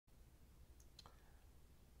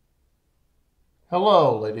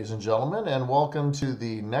Hello, ladies and gentlemen, and welcome to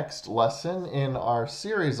the next lesson in our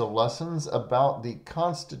series of lessons about the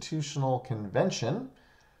Constitutional Convention.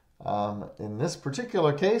 In this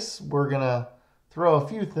particular case, we're going to throw a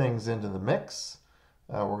few things into the mix.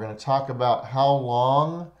 We're going to talk about how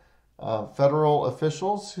long federal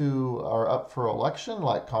officials who are up for election,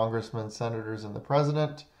 like congressmen, senators, and the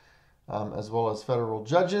president, as well as federal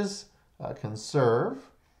judges, can serve.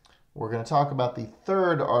 We're going to talk about the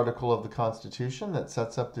third article of the Constitution that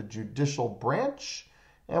sets up the judicial branch.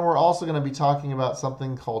 And we're also going to be talking about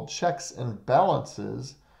something called checks and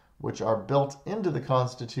balances, which are built into the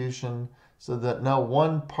Constitution so that no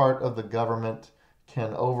one part of the government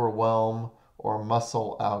can overwhelm or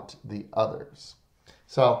muscle out the others.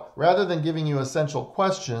 So rather than giving you essential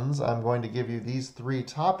questions, I'm going to give you these three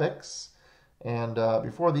topics. And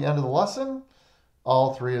before the end of the lesson,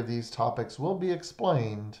 all three of these topics will be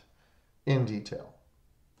explained in detail.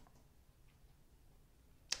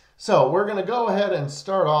 So we're going to go ahead and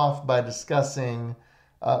start off by discussing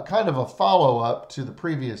kind of a follow-up to the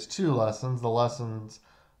previous two lessons, the lessons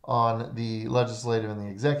on the legislative and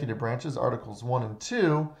the executive branches, Articles 1 and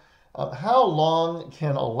 2. How long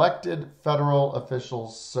can elected federal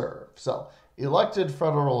officials serve? So elected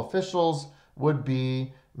federal officials would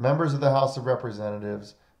be members of the House of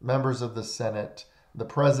Representatives, members of the Senate, the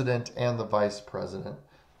President, and the Vice President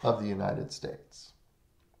of the United States.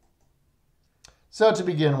 So to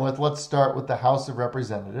begin with, let's start with the House of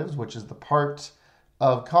Representatives, which is the part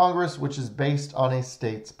of Congress which is based on a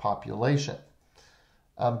state's population.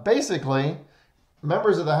 Basically,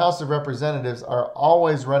 members of the House of Representatives are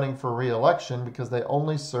always running for re-election because they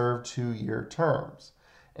only serve 2-year terms,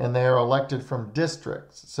 and they are elected from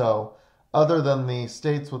districts. So other than the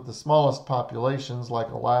states with the smallest populations like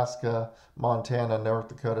Alaska, Montana, North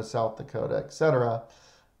Dakota, South Dakota, etc.,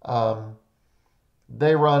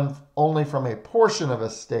 they run only from a portion of a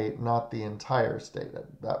state, not the entire state.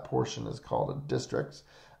 That portion is called a district.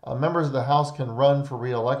 Members of the House can run for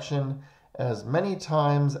re-election as many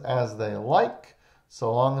times as they like,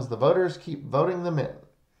 so long as the voters keep voting them in.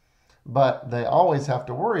 But they always have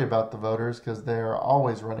to worry about the voters because they are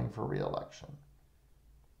always running for re-election.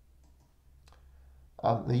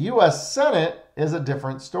 The U.S. Senate is a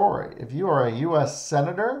different story. If you are a U.S.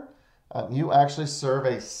 Senator, you actually serve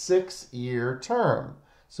a 6-year term.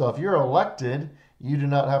 So if you're elected, you do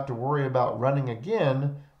not have to worry about running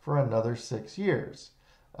again for another 6 years.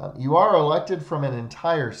 You are elected from an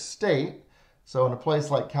entire state. So in a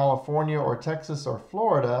place like California or Texas or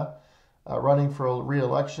Florida, running for a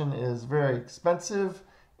re-election is very expensive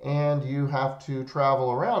and you have to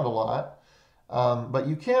travel around a lot. But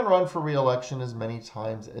you can run for re-election as many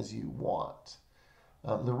times as you want.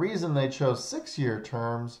 The reason they chose 6-year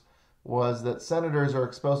terms was that senators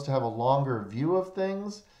are supposed to have a longer view of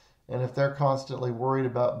things, and if they're constantly worried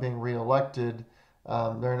about being reelected,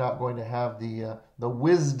 they're not going to have the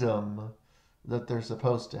wisdom that they're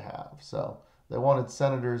supposed to have. So they wanted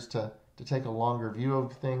senators to take a longer view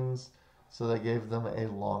of things, so they gave them a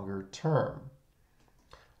longer term.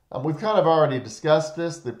 We've kind of already discussed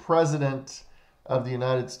this. The President of the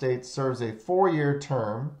United States serves a 4-year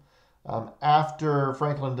term. After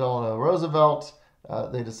Franklin Delano Roosevelt,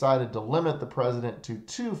 they decided to limit the president to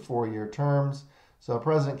 2 4-year terms. So a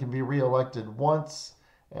president can be reelected once,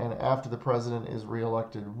 and after the president is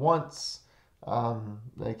reelected once,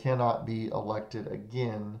 they cannot be elected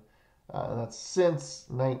again. That's since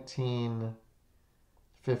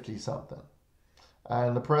 1950-something.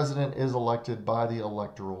 And the president is elected by the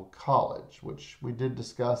Electoral College, which we did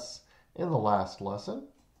discuss in the last lesson.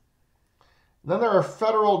 Then there are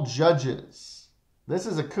federal judges. This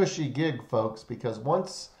is a cushy gig, folks, because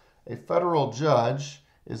once a federal judge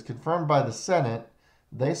is confirmed by the Senate,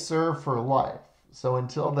 they serve for life. So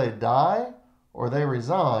until they die or they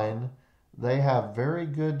resign, they have very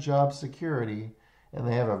good job security and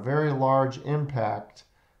they have a very large impact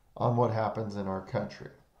on what happens in our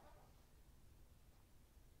country.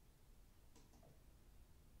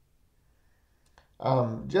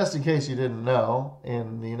 Just in case you didn't know,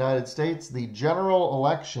 in the United States, the general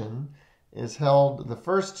election is held the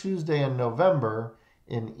first Tuesday in November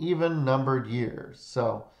in even-numbered years.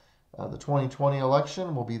 So the 2020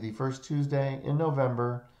 election will be the first Tuesday in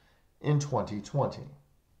November in 2020.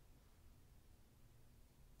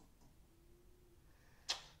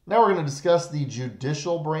 Now we're going to discuss the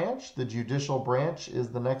judicial branch. The judicial branch is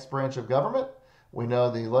the next branch of government. We know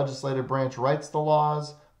the legislative branch writes the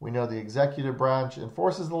laws. We know the executive branch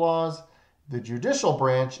enforces the laws. The judicial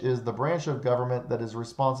branch is the branch of government that is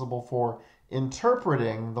responsible for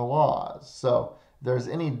interpreting the laws. So if there's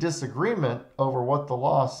any disagreement over what the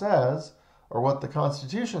law says or what the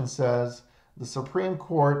Constitution says, The Supreme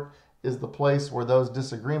Court is the place where those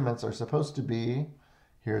disagreements are supposed to be,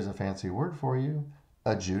 here's a fancy word for you,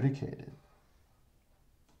 adjudicated.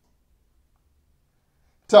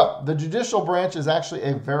 So, the judicial branch is actually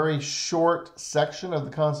a very short section of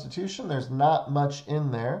the Constitution. There's not much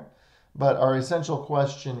in there, but our essential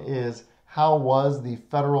question is, how was the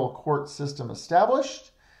federal court system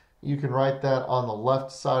established? You can write that on the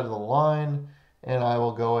left side of the line, and I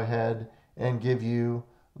will go ahead and give you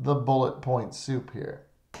the bullet point soup here.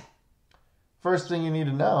 First thing you need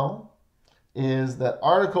to know is that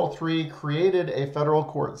Article 3 created a federal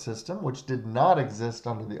court system which did not exist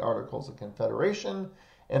under the Articles of Confederation,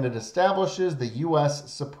 and it establishes the U.S.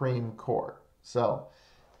 Supreme Court. So,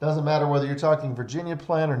 it doesn't matter whether you're talking Virginia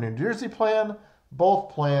plan or New Jersey plan,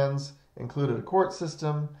 both plans included a court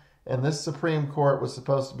system, and this Supreme Court was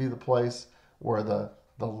supposed to be the place where the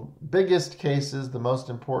biggest cases, the most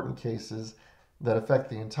important cases that affect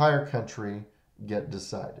the entire country get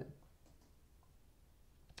decided.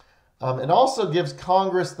 It also gives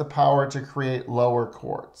Congress the power to create lower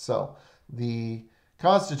courts. So the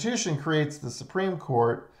Constitution creates the Supreme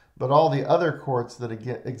Court, but all the other courts that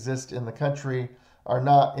exist in the country are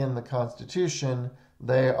not in the Constitution.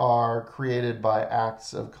 They are created by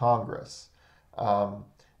acts of Congress.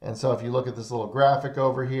 And so if you look at this little graphic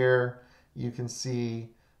over here, you can see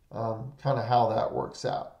kind of how that works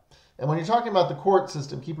out. And when you're talking about the court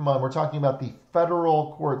system, keep in mind we're talking about the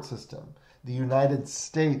federal court system, the United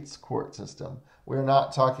States court system. We're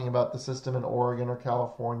not talking about the system in Oregon or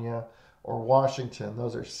California or Washington.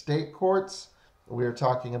 Those are state courts. We are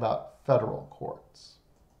talking about federal courts.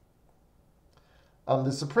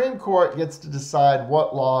 The Supreme Court gets to decide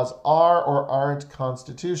what laws are or aren't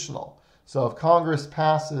constitutional. So if Congress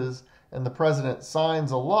passes and the president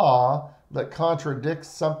signs a law that contradicts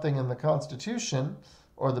something in the Constitution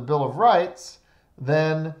or the Bill of Rights,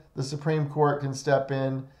 then the Supreme Court can step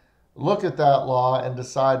in, look at that law, and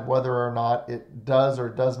decide whether or not it does or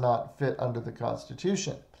does not fit under the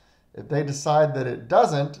Constitution. If they decide that it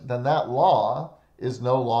doesn't, then that law is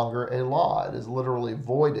no longer a law. It is literally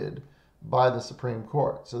voided by the Supreme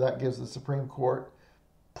Court. So that gives the Supreme Court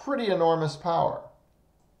pretty enormous power.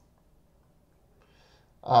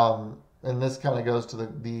 And this kind of goes to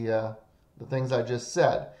the things I just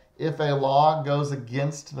said. If a law goes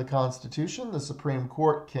against the Constitution, the Supreme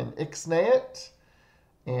Court can ixnay it,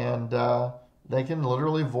 and they can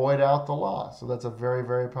literally void out the law. So that's a very,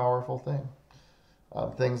 very powerful thing.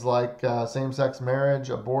 Things like same-sex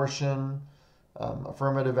marriage, abortion,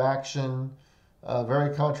 affirmative action,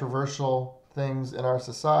 very controversial things in our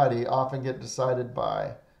society often get decided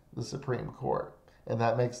by the Supreme Court. And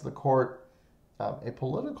that makes the court a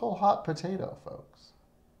political hot potato, folks.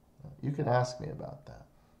 You can ask me about that.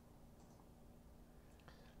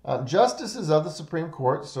 Justices of the Supreme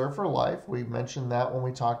Court serve for life. We mentioned that when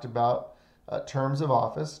we talked about terms of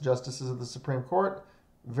office. Justices of the Supreme Court,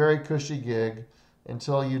 very cushy gig.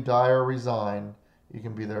 Until you die or resign, you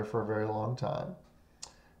can be there for a very long time.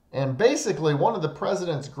 And basically, one of the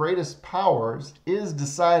president's greatest powers is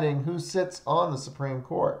deciding who sits on the Supreme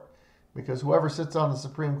Court. Because whoever sits on the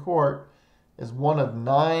Supreme Court is one of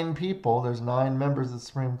 9 people, there's 9 members of the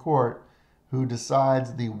Supreme Court, who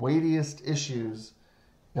decides the weightiest issues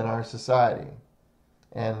in our society.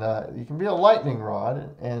 And you can be a lightning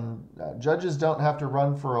rod, and judges don't have to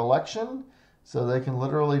run for election, so they can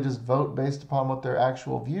literally just vote based upon what their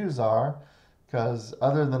actual views are, because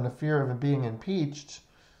other than the fear of being impeached,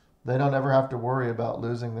 they don't ever have to worry about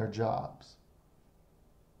losing their jobs.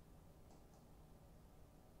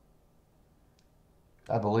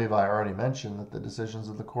 I believe I already mentioned that the decisions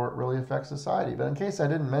of the court really affect society, but in case I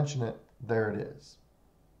didn't mention it, there it is.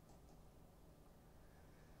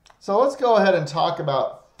 So let's go ahead and talk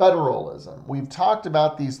about federalism. We've talked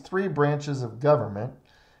about these 3 branches of government,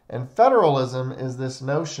 and federalism is this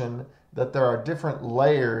notion that there are different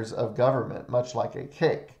layers of government, much like a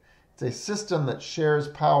cake. It's a system that shares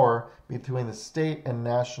power between the state and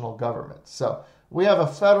national governments. So we have a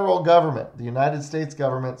federal government. The United States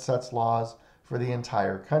government sets laws for the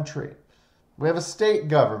entire country. We have a state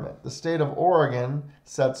government. The state of Oregon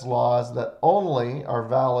sets laws that only are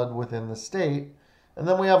valid within the state. And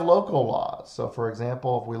then we have local laws. So for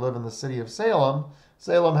example, if we live in the city of Salem,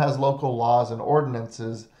 Salem has local laws and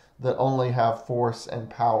ordinances that only have force and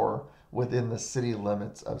power within the city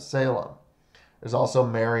limits of Salem. There's also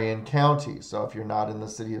Marion County. So if you're not in the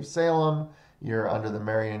city of Salem, you're under the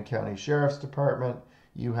Marion County Sheriff's Department,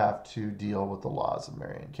 you have to deal with the laws of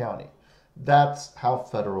Marion County. That's how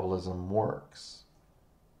federalism works.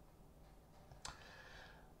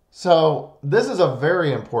 So this is a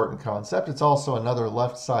very important concept. It's also another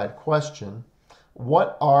left side question.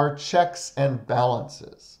 what are checks and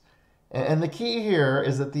balances? And the key here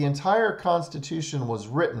is that the entire Constitution was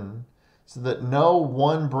written so that no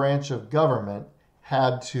one branch of government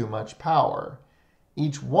had too much power.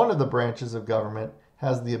 Each one of the branches of government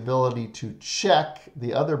has the ability to check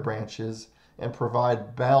the other branches and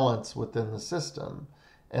provide balance within the system.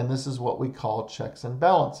 And this is what we call checks and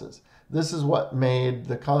balances. This is what made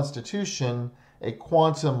the Constitution a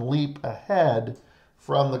quantum leap ahead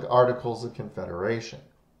from the Articles of Confederation.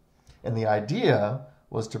 And the idea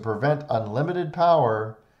was to prevent unlimited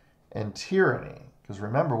power and tyranny. Because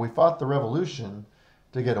remember, we fought the revolution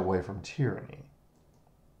to get away from tyranny.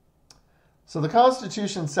 So the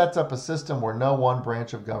Constitution sets up a system where no one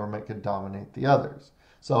branch of government can dominate the others.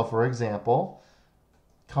 So, for example,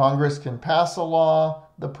 Congress can pass a law,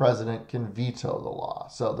 the president can veto the law.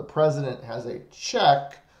 So the president has a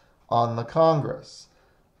check on the Congress.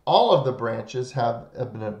 All of the branches have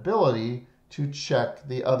an ability to check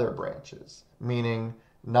the other branches, meaning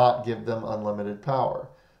not give them unlimited power.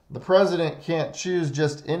 The president can't choose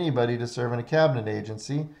just anybody to serve in a cabinet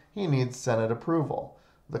agency. He needs Senate approval.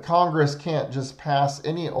 The Congress can't just pass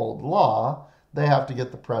any old law. They have to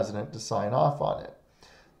get the president to sign off on it.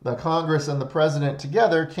 The Congress and the president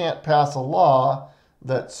together can't pass a law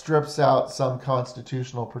that strips out some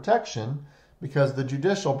constitutional protection because the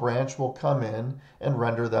judicial branch will come in and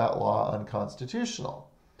render that law unconstitutional.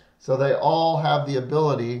 So they all have the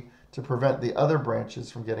ability to prevent the other branches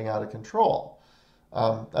from getting out of control.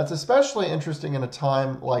 That's especially interesting in a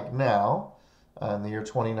time like now, in the year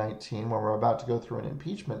 2019, when we're about to go through an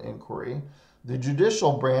impeachment inquiry. The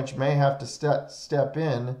judicial branch may have to step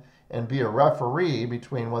in and be a referee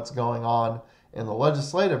between what's going on in the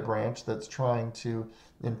legislative branch that's trying to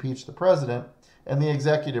impeach the president and the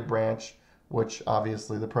executive branch, which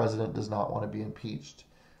obviously the president does not want to be impeached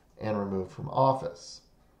and removed from office.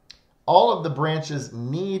 All of the branches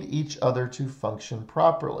need each other to function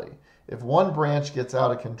properly. If one branch gets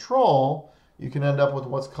out of control, you can end up with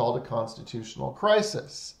what's called a constitutional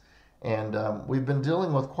crisis. And we've been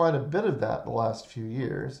dealing with quite a bit of that the last few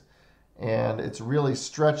years. And it's really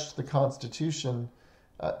stretched the Constitution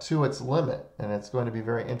to its limit. And it's going to be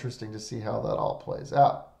very interesting to see how that all plays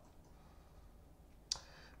out.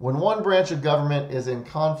 When one branch of government is in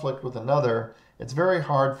conflict with another, it's very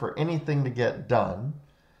hard for anything to get done.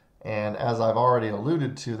 And as I've already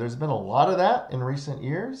alluded to, there's been a lot of that in recent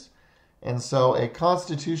years. And so a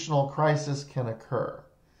constitutional crisis can occur.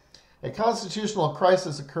 A constitutional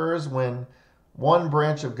crisis occurs when one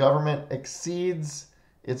branch of government exceeds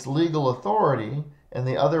its legal authority and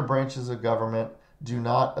the other branches of government do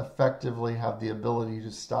not effectively have the ability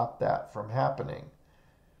to stop that from happening.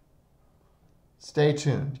 Stay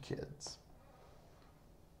tuned, kids.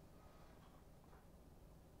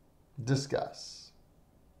 Discuss.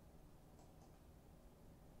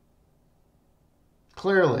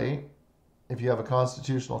 Clearly, if you have a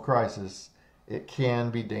constitutional crisis, it can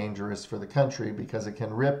be dangerous for the country because it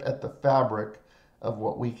can rip at the fabric of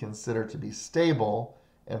what we consider to be stable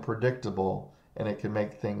and predictable, and it can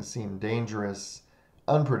make things seem dangerous,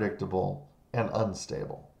 unpredictable, and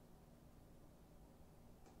unstable.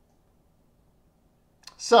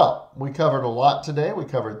 So, we covered a lot today. We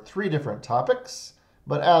covered 3 different topics,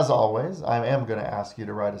 but as always, I am going to ask you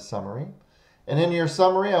to write a summary. And in your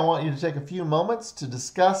summary, I want you to take a few moments to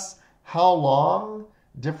discuss how long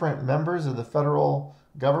different members of the federal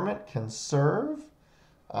government can serve,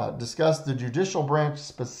 discuss the judicial branch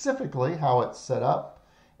specifically, how it's set up,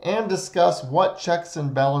 and discuss what checks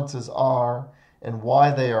and balances are and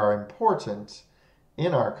why they are important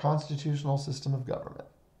in our constitutional system of government.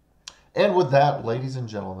 And with that, ladies and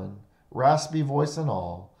gentlemen, raspy voice and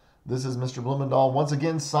all, this is Mr. Blumendahl once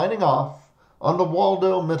again signing off on the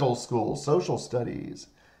Waldo Middle School Social Studies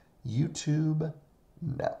YouTube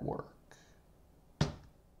Network.